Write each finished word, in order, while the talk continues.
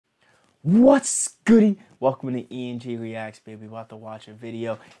What's goody? Welcome to E&G Reacts, baby. We're about to watch a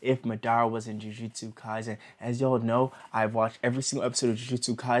video if Madara was in Jujutsu Kaisen. As y'all know, I've watched every single episode of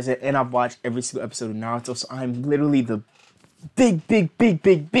Jujutsu Kaisen and I've watched every single episode of Naruto, so I'm literally the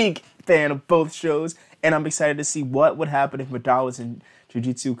big fan of both shows, and I'm excited to see what would happen if Madara was in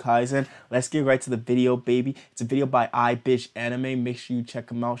Jujutsu Kaisen. Let's get right to the video, baby. It's a video by iBitch Anime. Make sure you check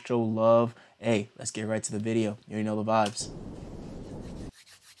them out, show love. Hey, let's get right to the video. You already know the vibes.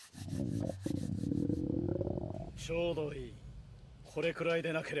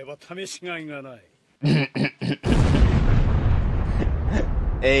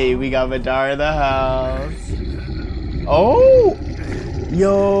 Hey, we got Madara in the house. Oh!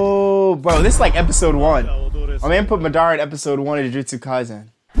 Yo! Bro, this is like episode 1. My man put Madara in episode 1 of Jujutsu Kaisen.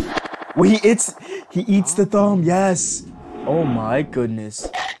 Well, he eats the thumb, yes! Oh my goodness.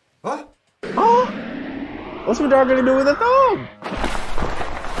 Huh? Oh! What's Madara gonna do with the thumb?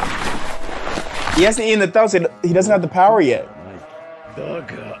 He hasn't eaten the thumb, so he doesn't have the power yet.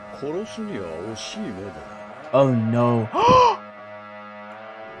 Oh no.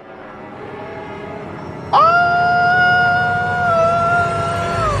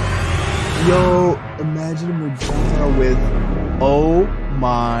 Yo, imagine Madara with, oh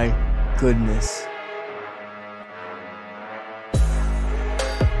my goodness.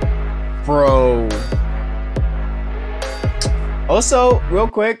 Bro. Also, real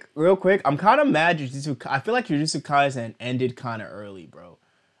quick, I'm kind of mad I feel like Jujutsu Kaisen ended kind of early, bro.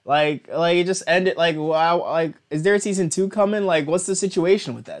 Like it just ended, like, wow, like, is there a season 2 coming? Like, what's the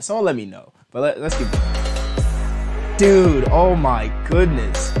situation with that? Someone let me know. But let's keep going. Dude, oh my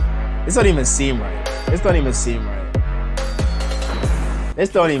goodness. This don't even seem right. This don't even seem right. This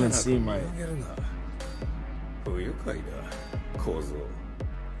don't even seem right.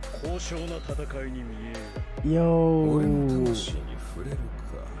 Yo.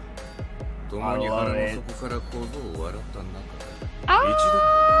 I love it.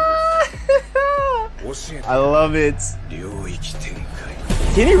 I love it.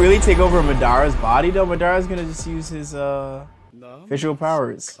 Can he really take over Madara's body though? Madara's gonna just use his visual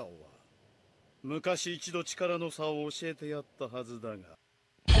powers.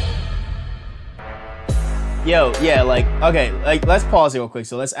 Yo, yeah, like, okay, like, let's pause real quick.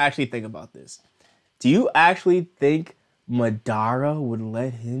 So let's actually think about this. Do you actually think Madara would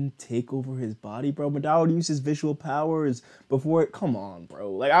let him take over his body, bro? Madara would use his visual powers before it. Come on, bro.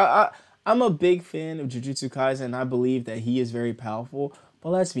 Like, I'm a big fan of Jujutsu Kaisen, and I believe that he is very powerful. But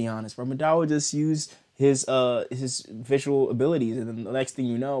let's be honest, bro. Madara would just use his visual abilities, and then the next thing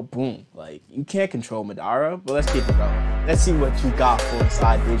you know, boom. Like, you can't control Madara. But let's keep it going. Let's see what you got for us,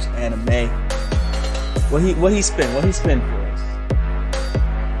 iBitch Anime. What he spin for us?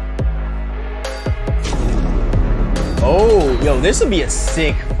 Oh, yo, this would be a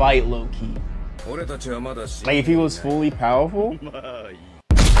sick fight, low-key. Like, if he was fully powerful.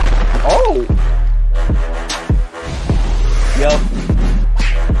 Oh! Yo.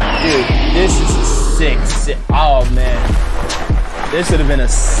 Dude, this is a sick. Oh, man. This would have been a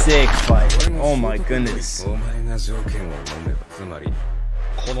sick fight. Oh, my goodness.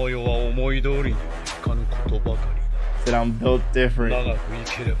 That I'm built different.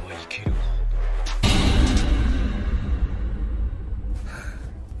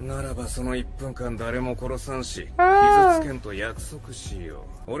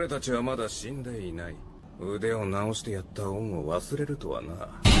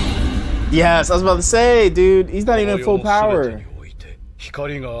 Yes, I was about to say, dude, he's not even full power.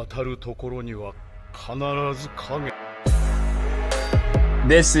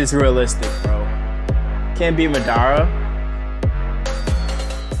 This is realistic, bro. Can't beat Madara.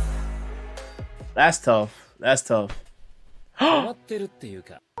 That's tough. That's tough.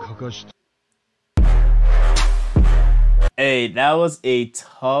 Hey, that was a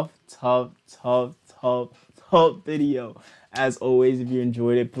tough video. As always, if you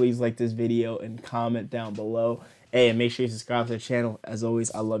enjoyed it, please like this video and comment down below. Hey, and make sure you subscribe to the channel. As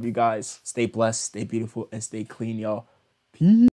always, I love you guys. Stay blessed, stay beautiful, and stay clean, y'all. Peace.